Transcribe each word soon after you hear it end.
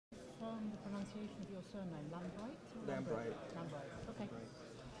the pronunciation of your surname? Lambright? Lambright. Lambright. Okay.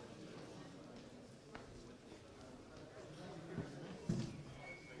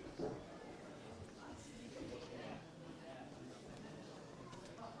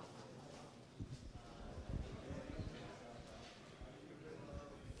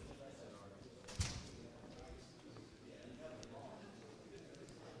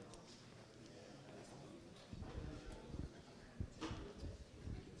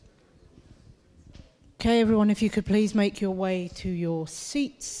 Okay, everyone, if you could please make your way to your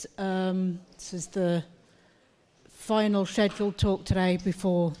seats. This is the final scheduled talk today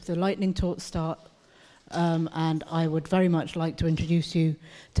before the lightning talks start. And I would very much like to introduce you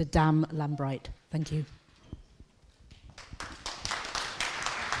to Dan Lambright. Thank you.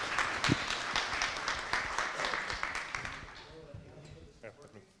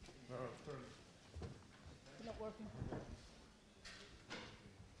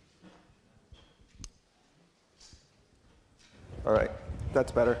 All right,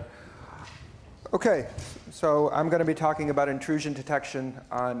 that's better. Okay, so I'm going to be talking about intrusion detection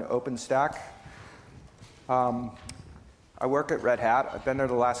on OpenStack. I work at Red Hat. I've been there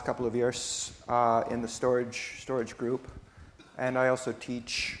the last couple of years in the storage group, and I also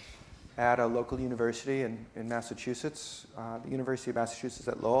teach at a local university in Massachusetts, the University of Massachusetts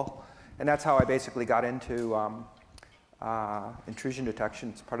at Lowell, and that's how I basically got into intrusion detection.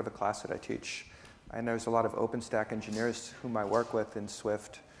 It's part of a class that I teach. And there's a lot of OpenStack engineers whom I work with in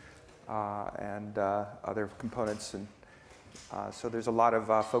Swift and other components. And so there's a lot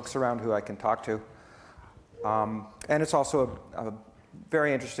of folks around who I can talk to. And it's also a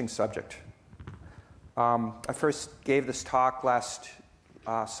very interesting subject. I first gave this talk last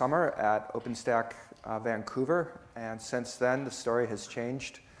summer at OpenStack Vancouver. And since then, the story has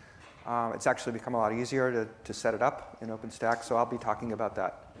changed. It's actually become a lot easier to set it up in OpenStack. So I'll be talking about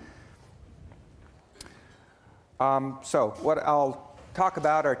that. So what I'll talk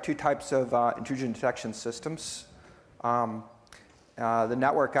about are two types of intrusion detection systems. The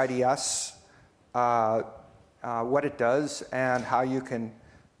network IDS, what it does, and how you can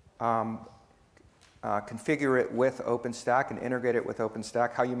configure it with OpenStack and integrate it with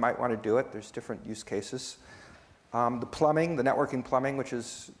OpenStack, how you might want to do it. There's different use cases. The plumbing, the networking plumbing, which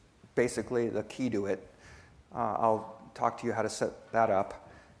is basically the key to it. I'll talk to you how to set that up.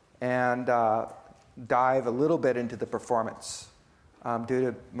 And dive a little bit into the performance. Due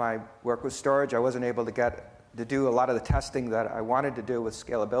to my work with storage, I wasn't able to do a lot of the testing that I wanted to do with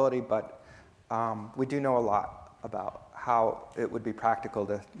scalability, but we do know a lot about how it would be practical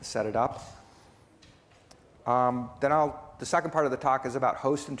to set it up. The second part of the talk is about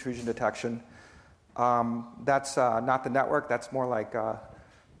host intrusion detection. That's not the network. That's more like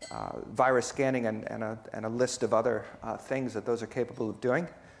virus scanning and a list of other things that those are capable of doing.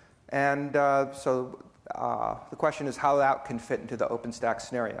 And so the question is how that can fit into the OpenStack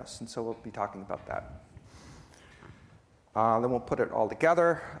scenarios. And so we'll be talking about that. Then we'll put it all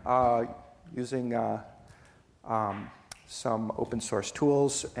together using some open source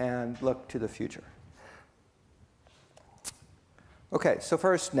tools and look to the future. Okay, so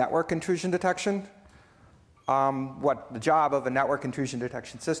first, network intrusion detection. What the job of a network intrusion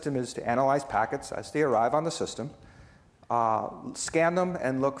detection system is to analyze packets as they arrive on the system, scan them,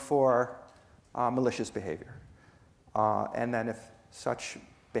 and look for malicious behavior. And then if such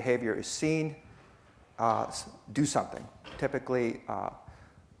behavior is seen, do something. Typically,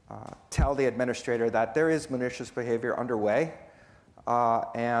 tell the administrator that there is malicious behavior underway,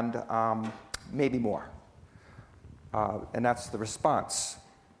 and maybe more. And that's the response.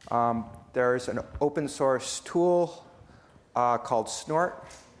 There's an open source tool called Snort,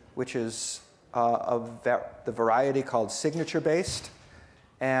 which is of the variety called signature-based.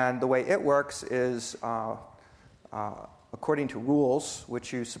 And the way it works is, according to rules,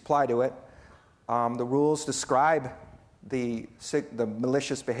 which you supply to it, the rules describe the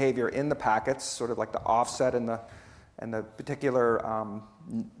malicious behavior in the packets, sort of like the offset and the particular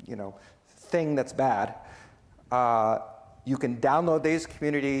thing that's bad. You can download these.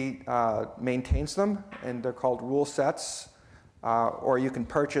 Community maintains them, and they're called rule sets. Or you can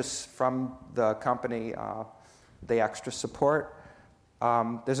purchase from the company the extra support.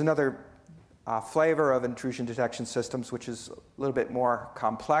 There's another flavor of intrusion detection systems, which is a little bit more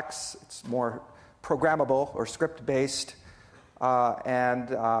complex. It's more programmable or script-based, and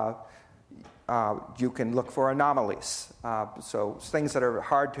you can look for anomalies. So things that are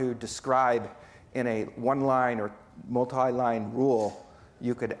hard to describe in a one-line or multi-line rule,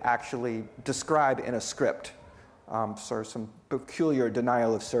 you could actually describe in a script. So some peculiar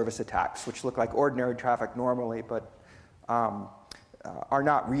denial of service attacks, which look like ordinary traffic normally, but are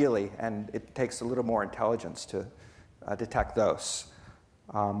not really, and it takes a little more intelligence to detect those.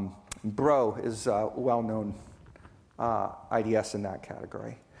 Bro is a well-known IDS in that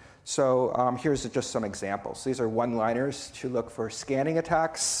category. So here's just some examples. These are one-liners to look for scanning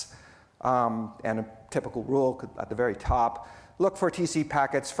attacks, and a typical rule at the very top, look for TCP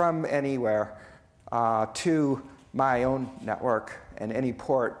packets from anywhere to my own network and any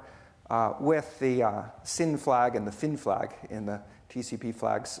port with the SYN flag and the FIN flag in the TCP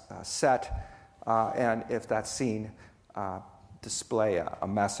flags set, and if that's seen, display a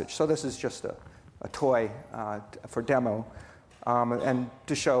message. So this is just a toy for demo. And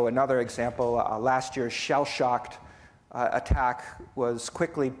to show another example, last year's shell-shocked attack was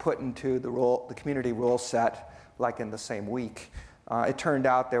quickly put into the community rule set, like in the same week. It turned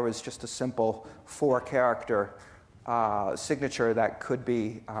out there was just a simple 4-character signature that could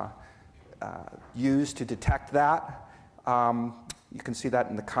be used to detect that. You can see that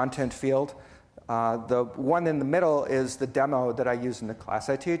in the content field. The one in the middle is the demo that I use in the class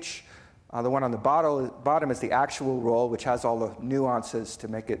I teach. The one on the bottom is the actual rule, which has all the nuances to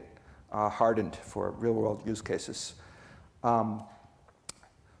make it hardened for real-world use cases.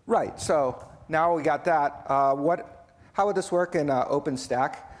 Right, so now we got that. How would this work in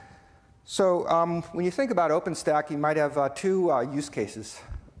OpenStack? So when you think about OpenStack, you might have two use cases.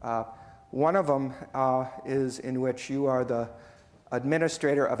 One of them is in which you are the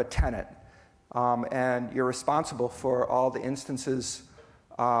administrator of a tenant, and you're responsible for all the instances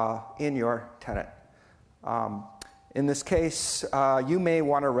in your tenant. In this case, you may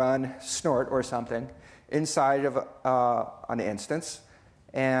want to run Snort or something inside of an instance,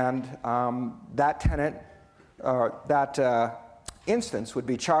 and that tenant, that instance would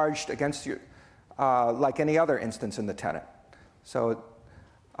be charged against you like any other instance in the tenant. So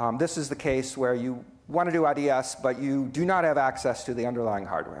this is the case where you want to do IDS, but you do not have access to the underlying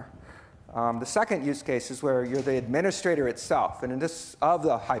hardware. The second use case is where you're the administrator itself, and in this of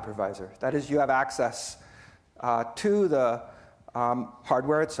the hypervisor. That is, you have access to the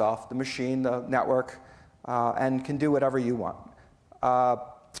hardware itself, the machine, the network, and can do whatever you want.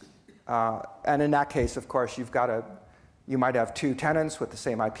 And in that case, of course, you might have two tenants with the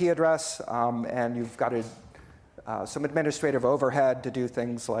same IP address, and you've got some administrative overhead to do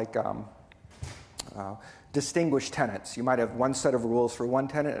things like distinguish tenants. You might have one set of rules for one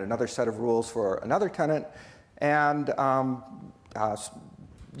tenant and another set of rules for another tenant, and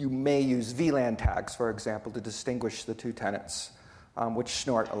you may use VLAN tags, for example, to distinguish the two tenants, which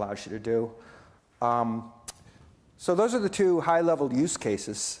Snort allows you to do. So those are the two high-level use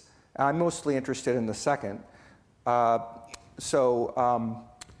cases. I'm mostly interested in the second.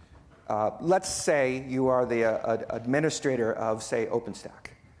 Let's say you are the administrator of, say, OpenStack.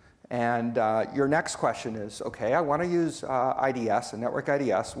 And your next question is, okay, I want to use IDS, a network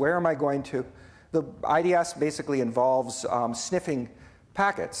IDS. Where am I going to? The IDS basically involves sniffing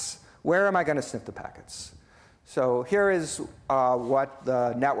packets. Where am I going to sniff the packets? So here is what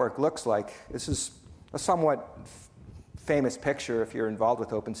the network looks like. This is a somewhat famous picture if you're involved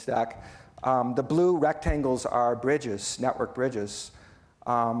with OpenStack. The blue rectangles are bridges, network bridges.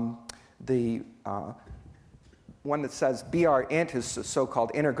 The one that says BRINT is a so-called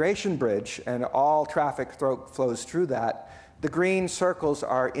integration bridge, and all traffic flows through that. The green circles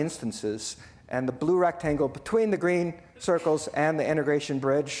are instances, and the blue rectangle between the green circles and the integration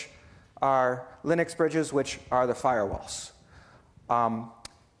bridge are Linux bridges, which are the firewalls.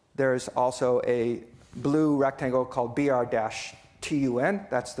 There's also a blue rectangle called BR-TUN.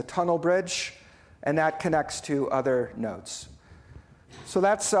 That's the tunnel bridge, and that connects to other nodes. So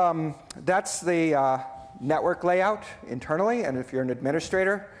that's the network layout internally, and if you're an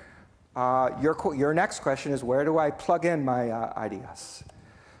administrator, your next question is, where do I plug in my IDS?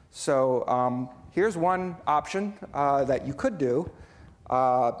 So here's one option that you could do.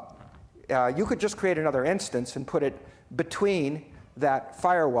 You could just create another instance and put it between that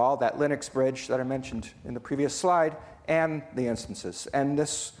firewall, that Linux bridge that I mentioned in the previous slide, and the instances. And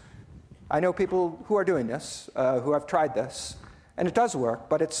this, I know people who are doing this, who have tried this, and it does work,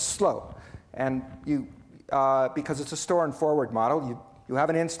 but it's slow. And because it's a store and forward model, you have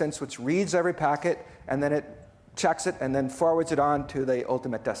an instance which reads every packet, and then it checks it, and then forwards it on to the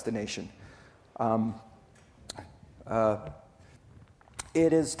ultimate destination.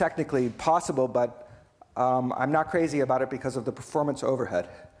 It is technically possible, but I'm not crazy about it because of the performance overhead.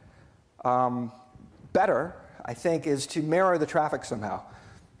 Better, I think, is to mirror the traffic somehow.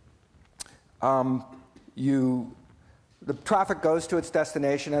 The traffic goes to its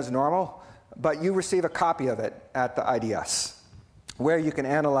destination as normal, but you receive a copy of it at the IDS, where you can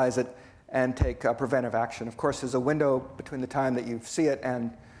analyze it and take preventive action. Of course, there's a window between the time that you see it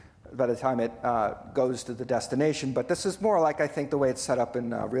and by the time it goes to the destination, but this is more like, I think, the way it's set up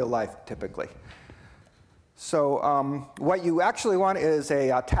in real life, typically. So what you actually want is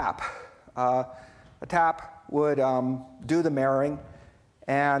a tap. A tap would do the mirroring,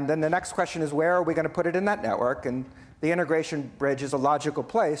 and then the next question is, where are we going to put it in that network? And the integration bridge is a logical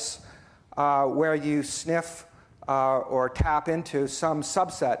place where you sniff or tap into some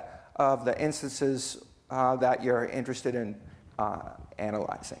subset of the instances that you're interested in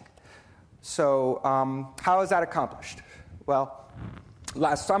analyzing. So how is that accomplished? Well,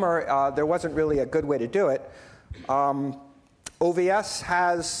 last summer, there wasn't really a good way to do it. OVS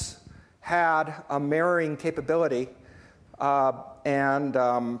has had a mirroring capability, but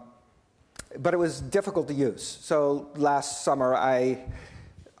it was difficult to use. So last summer, I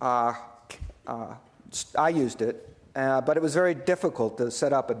used it. But it was very difficult to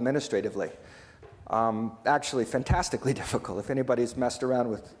set up administratively. Actually, fantastically difficult. If anybody's messed around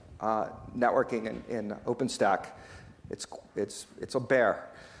with networking in OpenStack, it's a bear.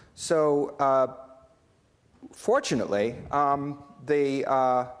 So fortunately,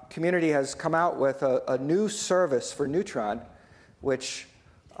 the community has come out with a new service for Neutron, which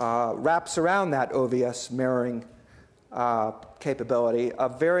wraps around that OVS mirroring capability, a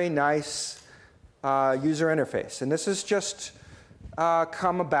very nice user interface. And this has just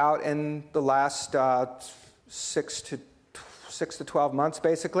come about in the last 6 to 12 months,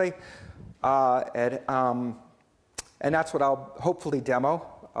 basically. And that's what I'll hopefully demo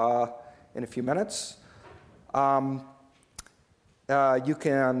in a few minutes. You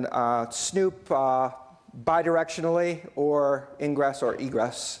can snoop bidirectionally or ingress or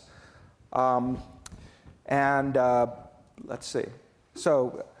egress. Let's see.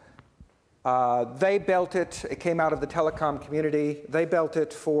 So they built it. It came out of the telecom community. They built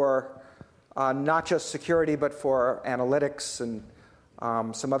it for not just security, but for analytics and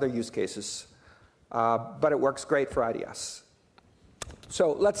some other use cases. But it works great for IDS.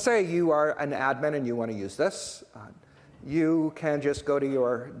 So let's say you are an admin and you want to use this. You can just go to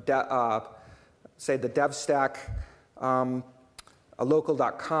your, say, the devstack, a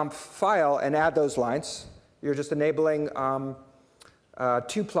local.conf file, and add those lines. You're just enabling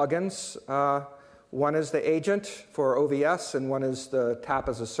two plugins. One is the agent for OVS, and one is the tap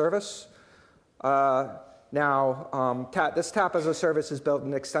as a service. This tap as a service is built in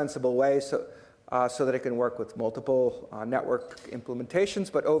an extensible way so that it can work with multiple network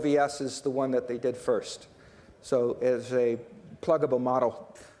implementations, but OVS is the one that they did first. So it's a pluggable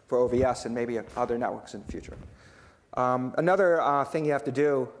model for OVS and maybe other networks in the future. Another thing you have to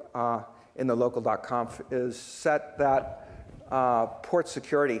do in the local.conf is set that port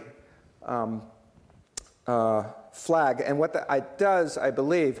security flag. And what it does, I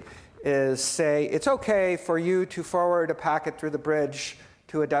believe, is say it's OK for you to forward a packet through the bridge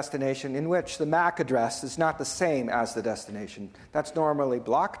to a destination in which the MAC address is not the same as the destination. That's normally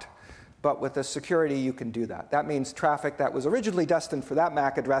blocked. But with the security, you can do that. That means traffic that was originally destined for that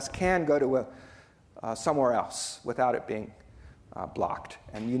MAC address can go to somewhere else without it being blocked.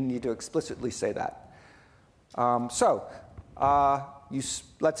 And you need to explicitly say that. Let's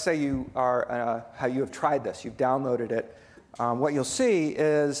say you have tried this. You've downloaded it. What you'll see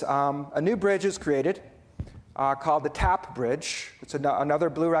is a new bridge is created called the tap bridge. It's another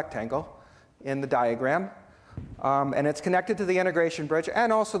blue rectangle in the diagram. And it's connected to the integration bridge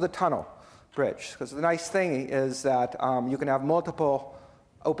and also the tunnel bridge. Because the nice thing is that you can have multiple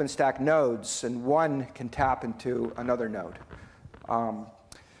OpenStack nodes, and one can tap into another node.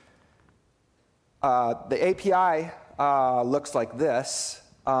 The API looks like this.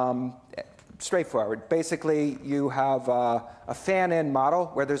 Straightforward. Basically, you have a fan-in model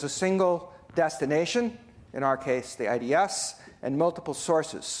where there's a single destination, in our case, the IDS, and multiple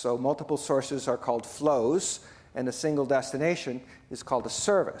sources. So multiple sources are called flows, and a single destination is called a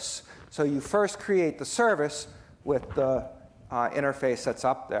service. So you first create the service with the interface that's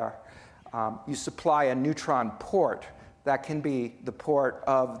up there. You supply a Neutron port that can be the port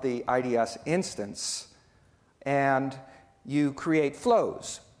of the IDS instance, and you create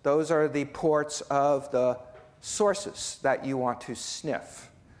flows. Those are the ports of the sources that you want to sniff.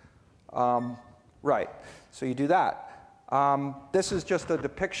 Right, so you do that. This is just a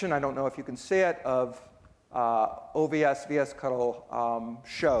depiction, I don't know if you can see it, of OVS VS-Cuddle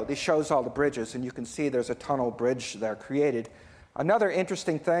show. This shows all the bridges, and you can see there's a tunnel bridge there created. Another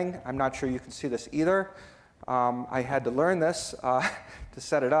interesting thing, I'm not sure you can see this either. I had to learn this to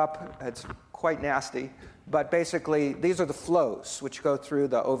set it up. It's quite nasty. But basically, these are the flows which go through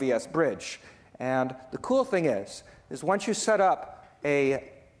the OVS bridge. And the cool thing is once you set up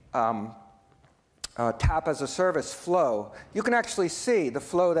a tap as a service flow, you can actually see the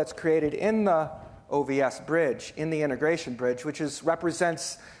flow that's created in the OVS bridge, in the integration bridge, which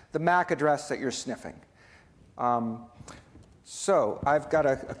represents the MAC address that you're sniffing. So I've got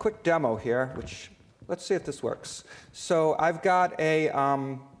a quick demo here, which let's see if this works. So I've got a,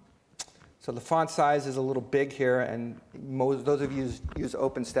 so the font size is a little big here, and those of you who use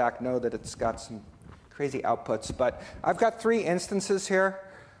OpenStack know that it's got some crazy outputs. But I've got 3 instances here.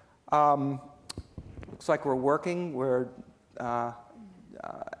 Looks like we're working. We're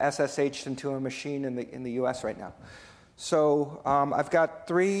SSH'd into a machine in the US right now. So I've got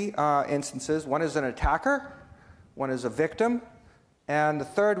 3 instances. One is an attacker, one is a victim, and the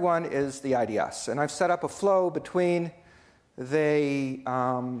third one is the IDS. And I've set up a flow between the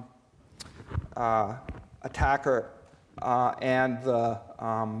attacker and the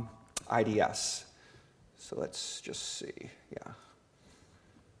IDS. So let's just see. Yeah.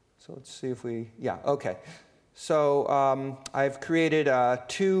 So let's see if we, yeah, okay. So I've created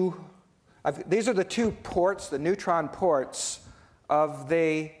these are the 2 ports, the neutron ports of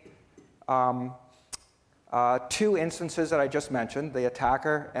the 2 instances that I just mentioned, the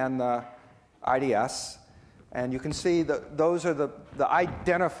attacker and the IDS. And you can see that those are the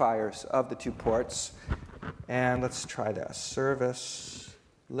identifiers of the 2 ports. And let's try this. Service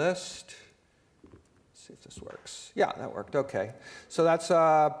list. Let's see if this works. Yeah, that worked. OK. So that's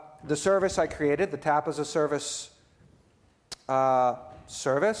the service I created, the tap as a service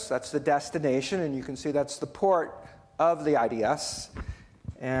service. That's the destination. And you can see that's the port of the IDS.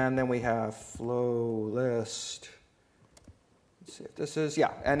 And then we have flow list. Let's see if this is,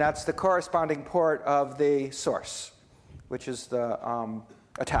 yeah. And that's the corresponding port of the source, which is the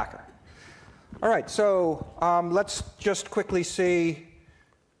attacker. All right, so let's just quickly see.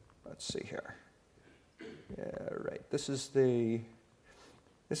 Let's see here. Yeah, right. This is the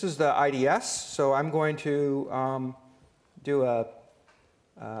IDS. So I'm going to do a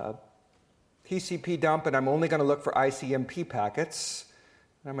TCP dump, and I'm only going to look for ICMP packets.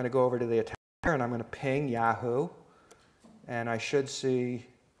 I'm going to go over to the attacker, and I'm going to ping Yahoo. And I should see,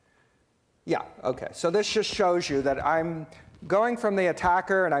 yeah, OK. So this just shows you that I'm going from the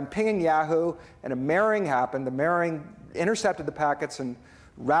attacker, and I'm pinging Yahoo, and a mirroring happened. The mirroring intercepted the packets and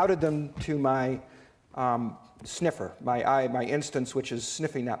routed them to my sniffer, my instance, which is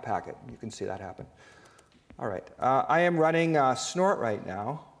sniffing that packet. You can see that happen. All right. I am running Snort right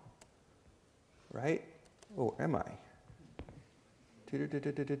now. Right? Oh, am I?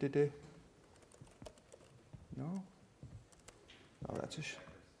 No? Oh, that's a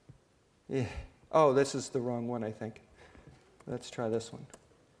yeah. Oh, this is the wrong one, I think. Let's try this one.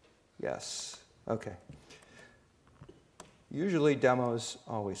 Yes. OK. Usually demos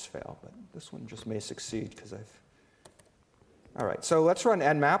always fail, but this one just may succeed because I've. All right. So let's run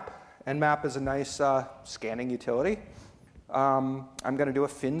Nmap. Nmap is a nice scanning utility. I'm going to do a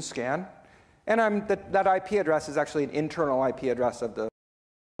fin scan. And that IP address is actually an internal IP address of the.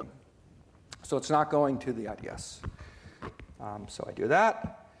 So it's not going to the IDS. So I do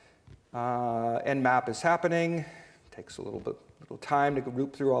that. Nmap is happening. Takes a little time to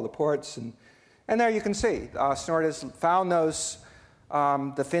root through all the ports. And there you can see, Snort has found those.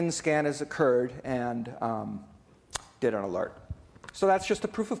 The fin scan has occurred and did an alert. So that's just a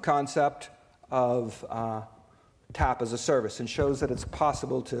proof of concept of tap as a service and shows that it's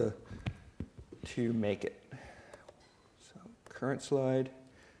possible to make it. So current slide.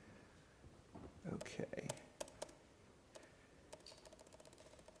 OK.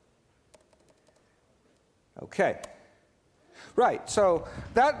 OK. Right. So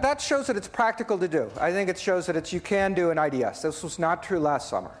that shows that it's practical to do. I think it shows that you can do an IDS. This was not true last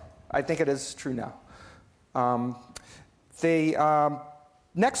summer. I think it is true now. The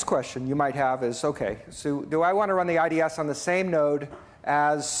next question you might have is, OK, so do I want to run the IDS on the same node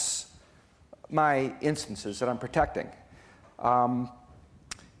as my instances that I'm protecting?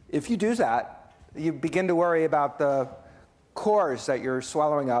 If you do that, you begin to worry about the cores that you're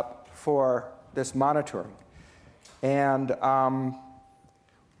swallowing up for this monitoring. And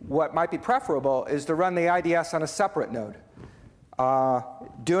what might be preferable is to run the IDS on a separate node.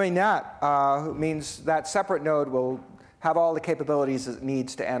 Doing that means that separate node will have all the capabilities it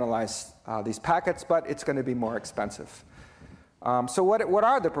needs to analyze these packets, but it's going to be more expensive. So what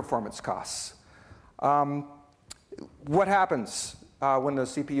are the performance costs? What happens when the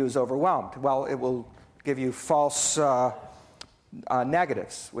CPU is overwhelmed? Well, it will give you false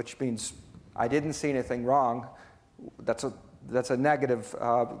negatives, which means I didn't see anything wrong. That's a negative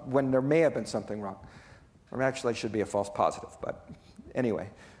when there may have been something wrong. Or actually, it should be a false positive. But anyway,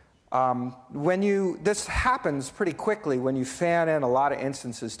 This happens pretty quickly when you fan in a lot of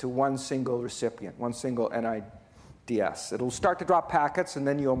instances to one single recipient, one single NIDS. It'll start to drop packets, and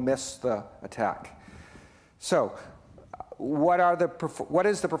then you'll miss the attack. So what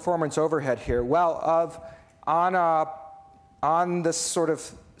is the performance overhead here? Well, on this sort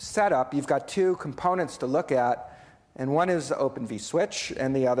of setup, you've got two components to look at, and one is the Open vSwitch,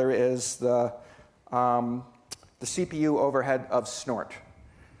 and the other is the CPU overhead of Snort.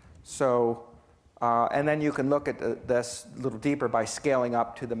 So, and then you can look at this a little deeper by scaling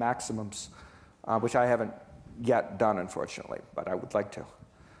up to the maximums, which I haven't yet done, unfortunately, but I would like to.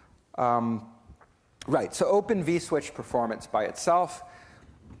 Right, so Open vSwitch performance by itself.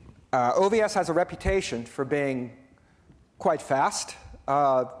 OVS has a reputation for being quite fast.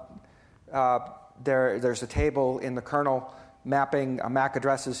 There's a table in the kernel mapping MAC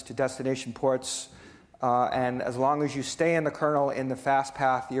addresses to destination ports. And as long as you stay in the kernel in the fast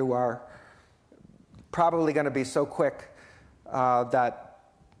path, you are probably going to be so quick that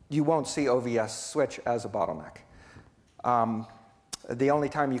you won't see OVS switch as a bottleneck. The only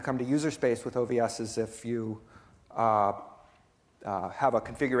time you come to user space with OVS is if you have a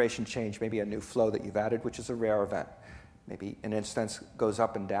configuration change, maybe a new flow that you've added, which is a rare event. Maybe an instance goes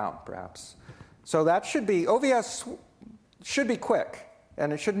up and down, perhaps. So that should be, OVS should be quick,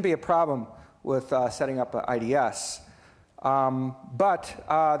 and it shouldn't be a problem with setting up an IDS.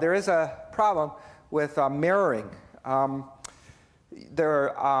 But there is a problem with mirroring. I've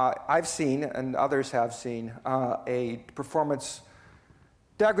seen, and others have seen, a performance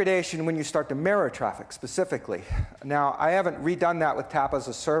degradation when you start to mirror traffic specifically. Now, I haven't redone that with TAP as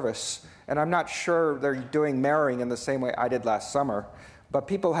a service, and I'm not sure they're doing mirroring in the same way I did last summer. But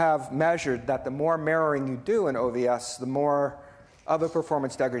people have measured that the more mirroring you do in OVS, the more of a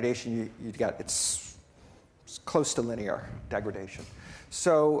performance degradation you get. It's close to linear degradation.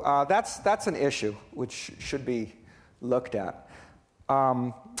 So that's an issue which should be looked at.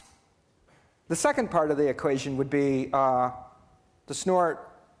 The second part of the equation would be the Snort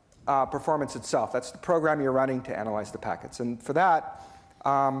performance itself. That's the program you're running to analyze the packets. And for that,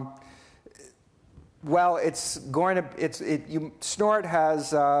 well, Snort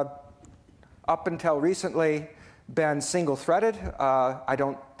has, up until recently, been single-threaded. I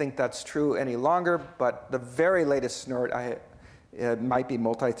don't think that's true any longer, but the very latest Snort it might be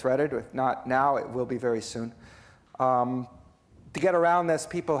multi-threaded. If not now, it will be very soon. To get around this,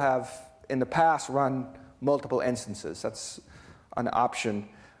 people have, in the past, run multiple instances. That's an option.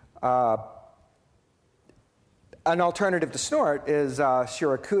 An alternative to Snort is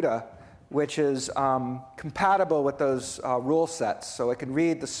Shirakuda, which is compatible with those rule sets. So it can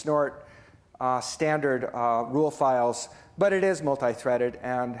read the Snort standard rule files, but it is multi-threaded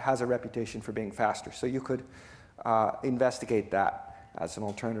and has a reputation for being faster. So you could investigate that as an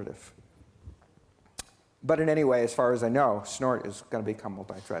alternative. But in any way, as far as I know, Snort is going to become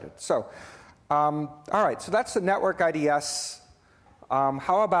multi-threaded. So, all right, so that's the network IDS.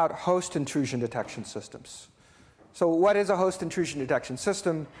 How about host intrusion detection systems? So what is a host intrusion detection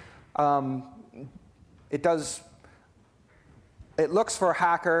system? It looks for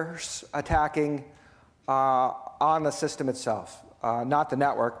hackers attacking on the system itself, not the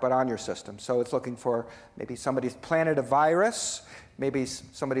network, but on your system. So it's looking for maybe somebody's planted a virus, maybe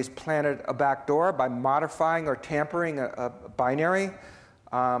somebody's planted a backdoor by modifying or tampering a binary.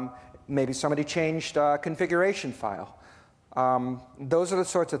 Maybe somebody changed a configuration file. Those are the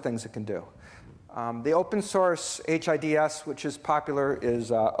sorts of things it can do. The open source HIDS, which is popular,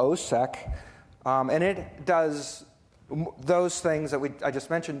 is OSSEC, and it does those things that I just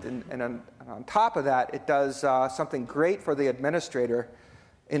mentioned, and on top of that, it does something great for the administrator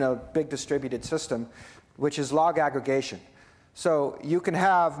in a big distributed system, which is log aggregation. So you can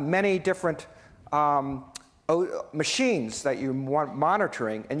have many different machines that you want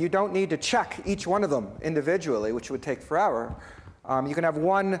monitoring, and you don't need to check each one of them individually, which would take forever. You can have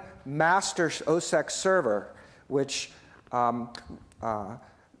one master OSSEC server, which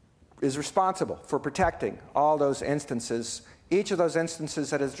is responsible for protecting all those instances. Each of those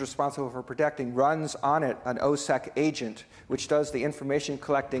instances that is responsible for protecting runs on it an OSSEC agent, which does the information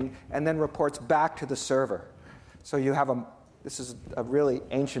collecting and then reports back to the server. So you have this is a really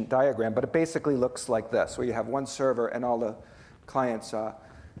ancient diagram, but it basically looks like this, where you have one server and all the clients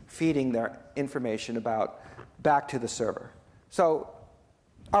feeding their information back to the server. So,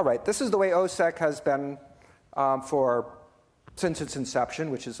 all right, this is the way OSSEC has been since its inception,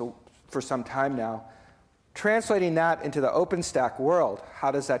 which is for some time now. Translating that into the OpenStack world,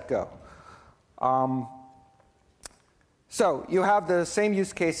 how does that go? So you have the same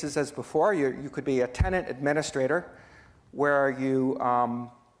use cases as before. You could be a tenant administrator, where you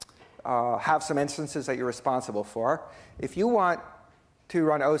have some instances that you're responsible for. If you want to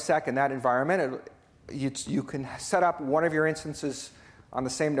run OSSEC in that environment, you can set up one of your instances on the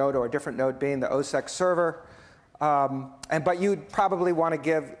same node or a different node being the OSSEC server. But you'd probably want to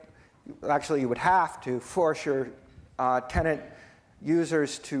give, actually you would have to force your tenant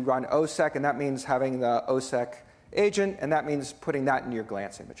users to run OSSEC, and that means having the OSSEC agent, and that means putting that in your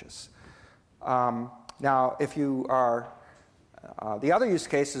glance images. Now, if you are, the other use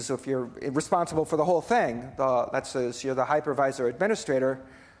case is if you're responsible for the whole thing, that says you're the hypervisor administrator,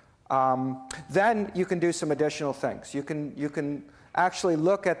 then you can do some additional things. You can actually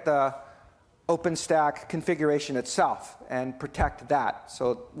look at the OpenStack configuration itself and protect that.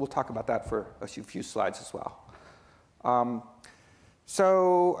 So we'll talk about that for a few slides as well.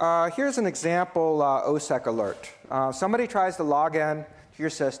 Here's an example OSSEC alert. Somebody tries to log in to your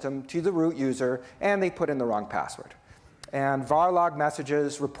system, to the root user, and they put in the wrong password. And var log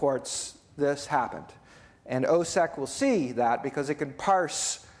messages reports this happened. And OSSEC will see that because it can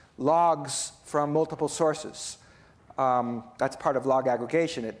parse logs from multiple sources. That's part of log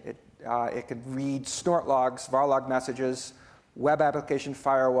aggregation. It can read Snort logs, var log messages, web application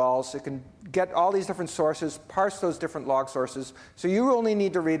firewalls. It can get all these different sources, parse those different log sources. So you only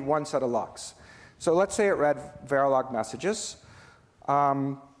need to read one set of logs. So let's say it read Verilog messages.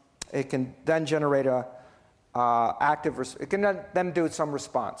 It can then generate a it can then do some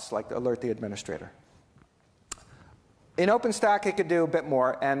response, like alert the administrator. In OpenStack, it could do a bit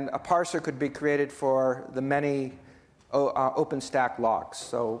more, and a parser could be created for the many OpenStack logs.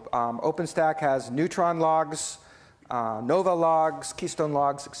 So OpenStack has neutron logs, Nova logs, Keystone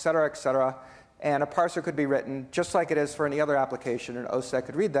logs, et cetera, and a parser could be written just like it is for any other application, and OSSEC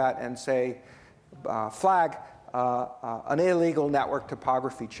could read that and say, flag, an illegal network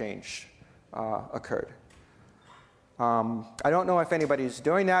topography change occurred. I don't know if anybody's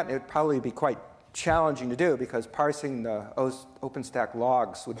doing that. It would probably be quite challenging to do because parsing the OpenStack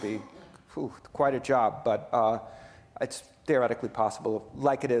logs would be quite a job, but it's theoretically possible,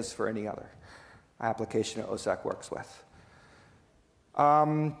 like it is for any other application that OSSEC works with.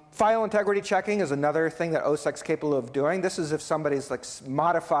 File integrity checking is another thing that OSSEC's capable of doing. This is if somebody's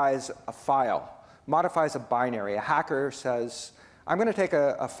modifies a file, modifies a binary. A hacker says, I'm going to take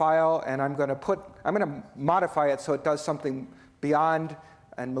a file and I'm going to modify it so it does something beyond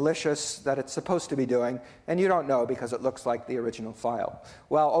and malicious that it's supposed to be doing, and you don't know because it looks like the original file.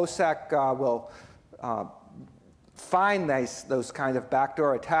 Well, OSSEC will find those kind of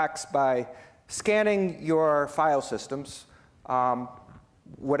backdoor attacks by scanning your file systems,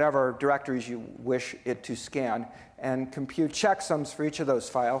 whatever directories you wish it to scan, and compute checksums for each of those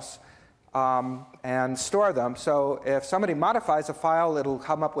files and store them. So if somebody modifies a file, it'll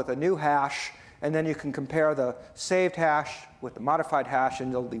come up with a new hash, and then you can compare the saved hash with the modified hash,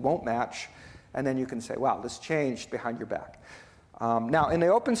 and they won't match. And then you can say, wow, this changed behind your back. Now, in the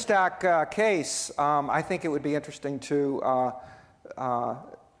OpenStack case, I think it would be interesting to,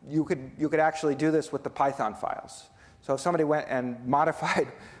 you could actually do this with the Python files. So if somebody went and modified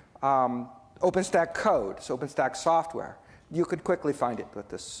OpenStack code, so OpenStack software, you could quickly find it with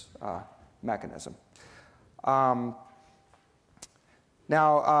this mechanism. Now,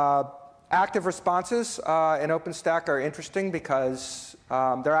 active responses in OpenStack are interesting because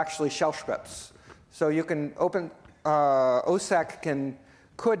they're actually shell scripts. So you can OSSEC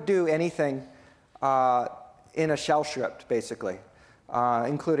could do anything in a shell script, basically,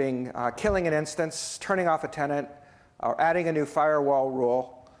 including killing an instance, turning off a tenant, or adding a new firewall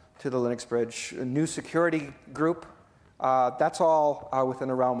rule to the Linux bridge, a new security group. That's all within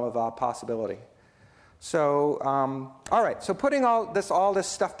the realm of possibility. So, all right. So putting all this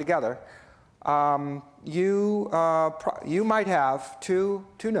stuff together, you might have two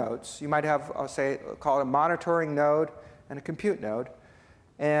nodes. You might have, call it a monitoring node and a compute node,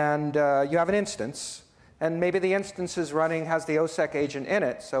 and you have an instance, and maybe the instance is has the OSSEC agent in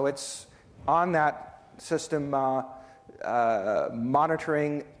it, so it's on that system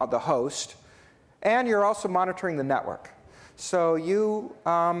monitoring the host, and you're also monitoring the network. So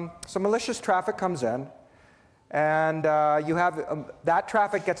so malicious traffic comes in, and you have that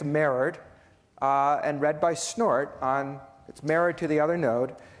traffic gets mirrored and read by Snort it's mirrored to the other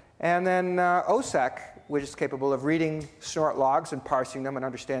node, and then OSSEC, which is capable of reading Snort logs and parsing them and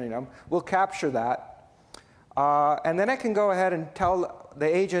understanding them, will capture that, and then it can go ahead and tell the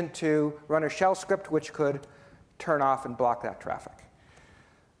agent to run a shell script which could turn off and block that traffic.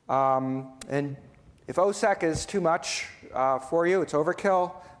 And if OSSEC is too much for you, it's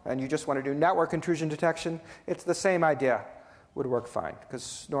overkill, and you just want to do network intrusion detection, it's the same idea. Would work fine, because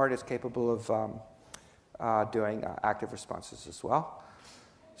Snort is capable of doing active responses as well.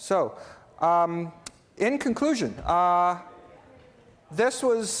 So, in conclusion, this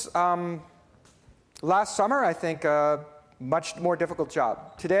was last summer, I think, a much more difficult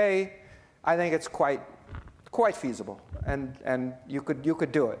job. Today, I think it's quite feasible, and you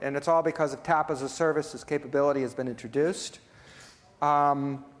could do it. And it's all because of TAP as a service. This capability has been introduced.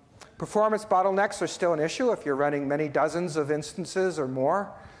 Performance bottlenecks are still an issue if you're running many dozens of instances or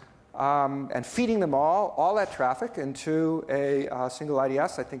more, and feeding them all that traffic into a single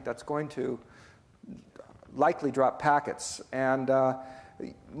IDS. I think that's going to likely drop packets, and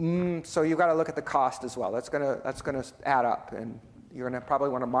so you've got to look at the cost as well. That's going to add up, and you're going to probably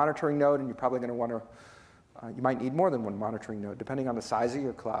want a monitoring node, and you're probably going to want to. You might need more than one monitoring node, depending on the size of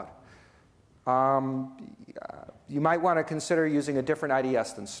your cloud. You might want to consider using a different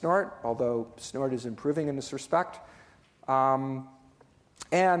IDS than Snort, although Snort is improving in this respect.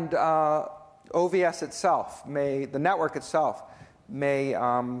 And OVS itself, the network itself, may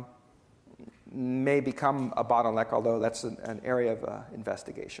become a bottleneck, although that's an area of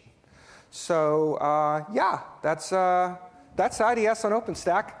investigation. So yeah, that's IDS on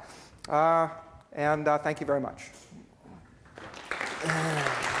OpenStack. And thank you very much.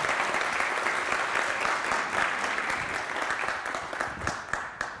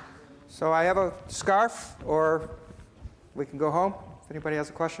 So I have a scarf, or we can go home if anybody has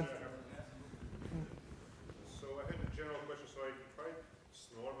a question. So I had a general question. So I tried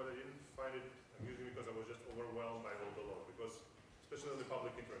Snort, but I didn't find it amusing because I was just overwhelmed by all the log. Because especially on the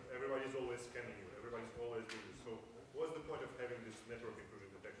public internet, everybody's always scanning you. Everybody's always doing this. So what's the point of having this network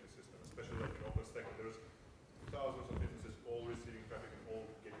intrusion detection system, especially like in OpenStack, and there's thousands of instances all receiving traffic and all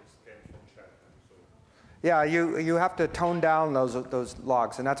getting scanned from chat. So yeah, you have to tone down those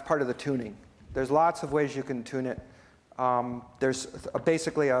logs, and that's part of the tuning. There's lots of ways you can tune it. There's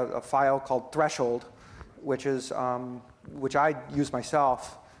basically a file called threshold, which I use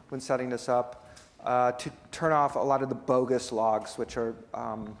myself when setting this up to turn off a lot of the bogus logs, which are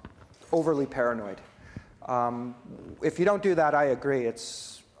overly paranoid. If you don't do that, I agree,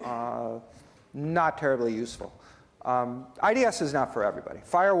 it's not terribly useful. IDS is not for everybody.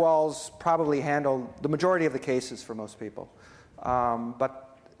 Firewalls probably handle the majority of the cases for most people.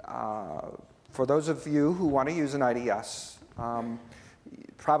 But for those of you who want to use an IDS,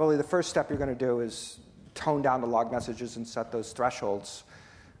 probably the first step you're going to do is tone down the log messages and set those thresholds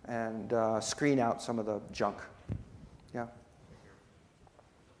and screen out some of the junk. Yeah.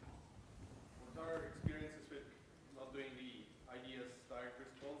 What are experiences with not doing the IDS direct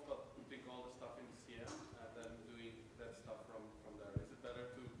response, but putting all the stuff in CM and then doing that stuff from there? Is it better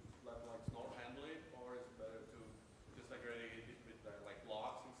to let like Snort handle it, or is it better to just aggregate it with like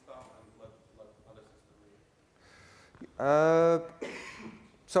logs and stuff and let other systems do it?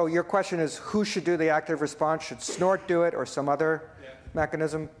 So your question is, who should do the active response? Should Snort do it or some other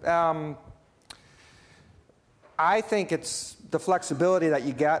mechanism? I think it's the flexibility that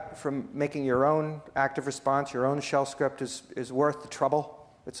you get from making your own active response, your own shell script is worth the trouble.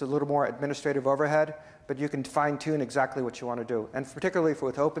 It's a little more administrative overhead, but you can fine-tune exactly what you want to do. And particularly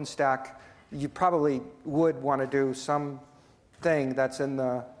with OpenStack, you probably would want to do something that's in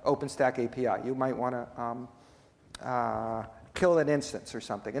the OpenStack API. You might want to kill an instance or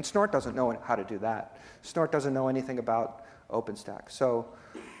something. And Snort doesn't know how to do that. Snort doesn't know anything about OpenStack. So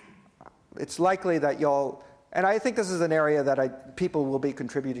it's likely that you'll, and I think this is an area that people will be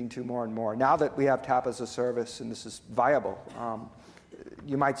contributing to more and more. Now that we have TAP as a service and this is viable,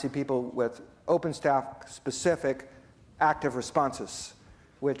 you might see people with OpenStack-specific active responses,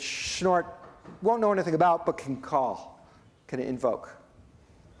 which Snort won't know anything about but can call, can invoke.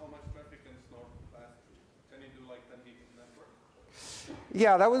 How much traffic can Snort pass through? Can you do like 10 gig network?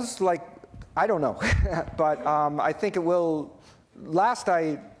 Yeah, that was like, I don't know. But I think it will, last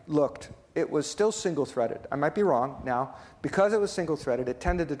I looked, it was still single-threaded. I might be wrong now. Because it was single-threaded, it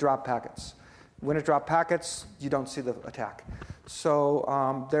tended to drop packets. When it dropped packets, you don't see the attack.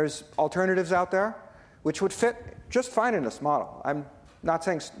 So there's alternatives out there which would fit just fine in this model. I'm not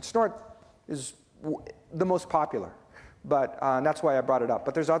saying Snort is the most popular, but that's why I brought it up.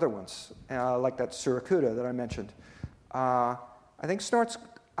 But there's other ones, like that Suracuda that I mentioned. I think Snort's,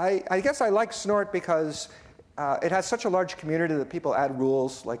 I guess I like Snort because it has such a large community that people add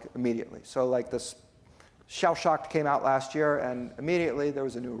rules like immediately. So like this Shell Shocked came out last year, and immediately there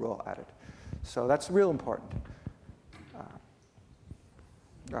was a new rule added. So that's real important.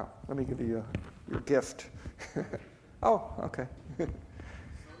 Oh, let me give you your gift. Oh, okay. So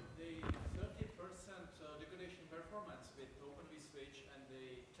the 30% degradation performance with OpenVSwitch and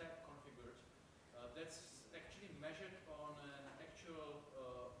the TAP configured, that's actually measured on an actual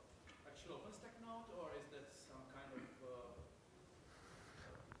OpenStack node, or is that some kind of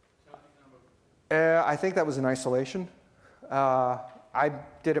I think that was in isolation. I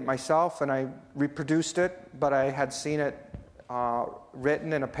did it myself, and I reproduced it, but I had seen it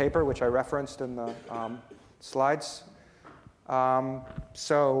written in a paper, which I referenced in the slides.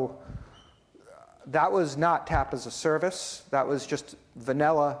 So that was not TAP as a service. That was just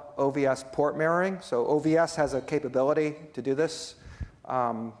vanilla OVS port mirroring. So OVS has a capability to do this.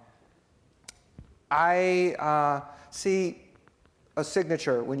 I see a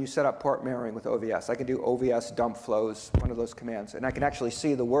signature when you set up port mirroring with OVS. I can do OVS dump flows, one of those commands, and I can actually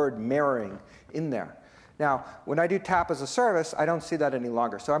see the word mirroring in there. Now, when I do TAP as a service, I don't see that any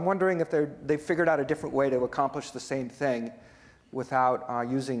longer. So I'm wondering if they've figured out a different way to accomplish the same thing without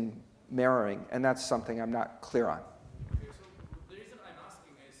using mirroring, and that's something I'm not clear on. Okay, so the reason I'm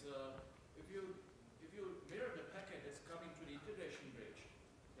asking is if you mirror the packet that's coming to the integration bridge,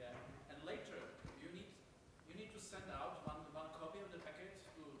 yeah, and later you need to send out one copy of the packet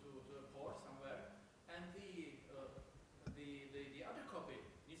to a port somewhere, and the other copy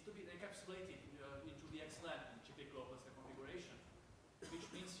needs to be encapsulated into the XLAN in typical OpenStack configuration, which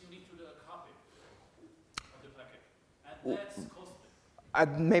means you need to do a copy of the packet, and that's costly.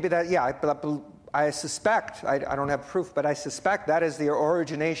 Maybe that, yeah, but I suspect, I don't have proof, but I suspect that is the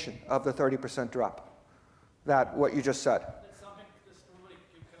origination of the 30% drop, that what you just said. That's something that's probably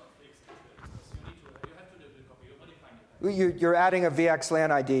you cannot fix, because you have to do the copy, you're modifying it. You're adding a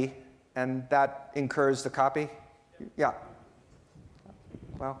VXLAN ID, and that incurs the copy? Yeah.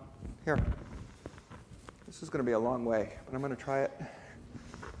 Well, here. This is going to be a long way, but I'm going to try it.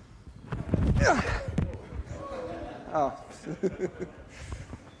 Oh.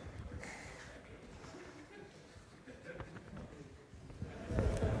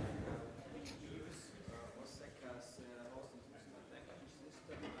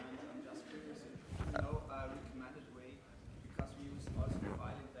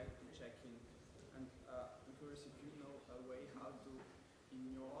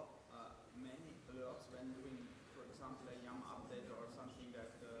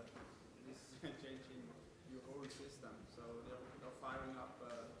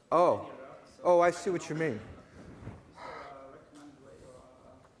 Oh, I see what you mean.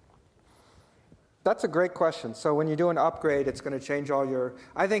 That's a great question. So when you do an upgrade, it's going to change all your...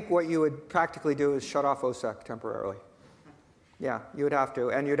 I think what you would practically do is shut off OSSEC temporarily. Yeah, you would have to.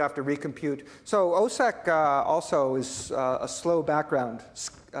 And you'd have to recompute. So OSSEC also is a slow background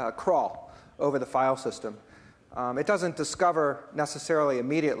crawl over the file system. It doesn't discover necessarily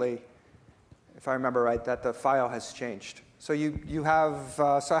immediately, if I remember right, that the file has changed. So you have,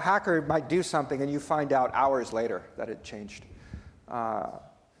 so a hacker might do something and you find out hours later that it changed.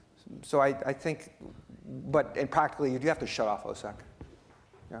 So I think, but in practically you do have to shut off OSSEC.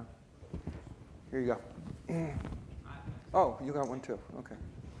 Yeah. Here you go. Oh, you got one too. Okay.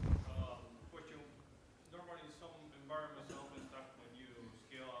 Question. Normally in some environments in OpenStack, when you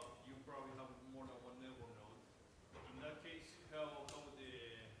scale up, you probably have more than one network node. In that case, how would the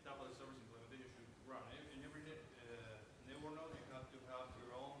TAP as a service implementation should run? In every network node, you have to have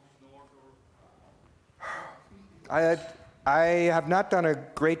your own Snort or... I have not done a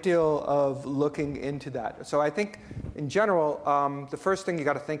great deal of looking into that. So I think, in general, the first thing you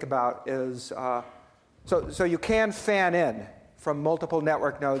got to think about is, so you can fan in from multiple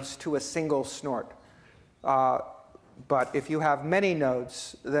network nodes to a single Snort. But if you have many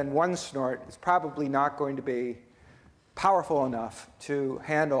nodes, then one Snort is probably not going to be powerful enough to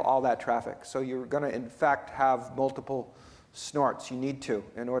handle all that traffic. So you're going to, in fact, have multiple Snorts. You need to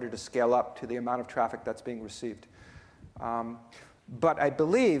in order to scale up to the amount of traffic that's being received. But I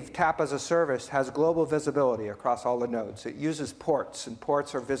believe TAP as a service has global visibility across all the nodes. It uses ports, and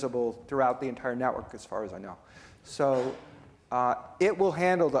ports are visible throughout the entire network as far as I know. So it will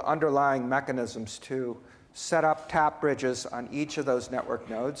handle the underlying mechanisms to set up TAP bridges on each of those network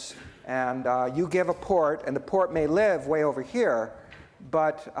nodes. And you give a port, and the port may live way over here,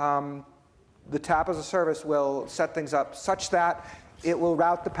 but the TAP as a service will set things up such that it will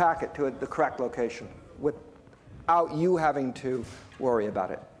route the packet to the correct location without you having to worry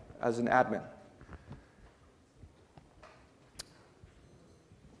about it as an admin.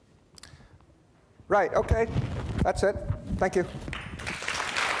 Right, okay, that's it. Thank you.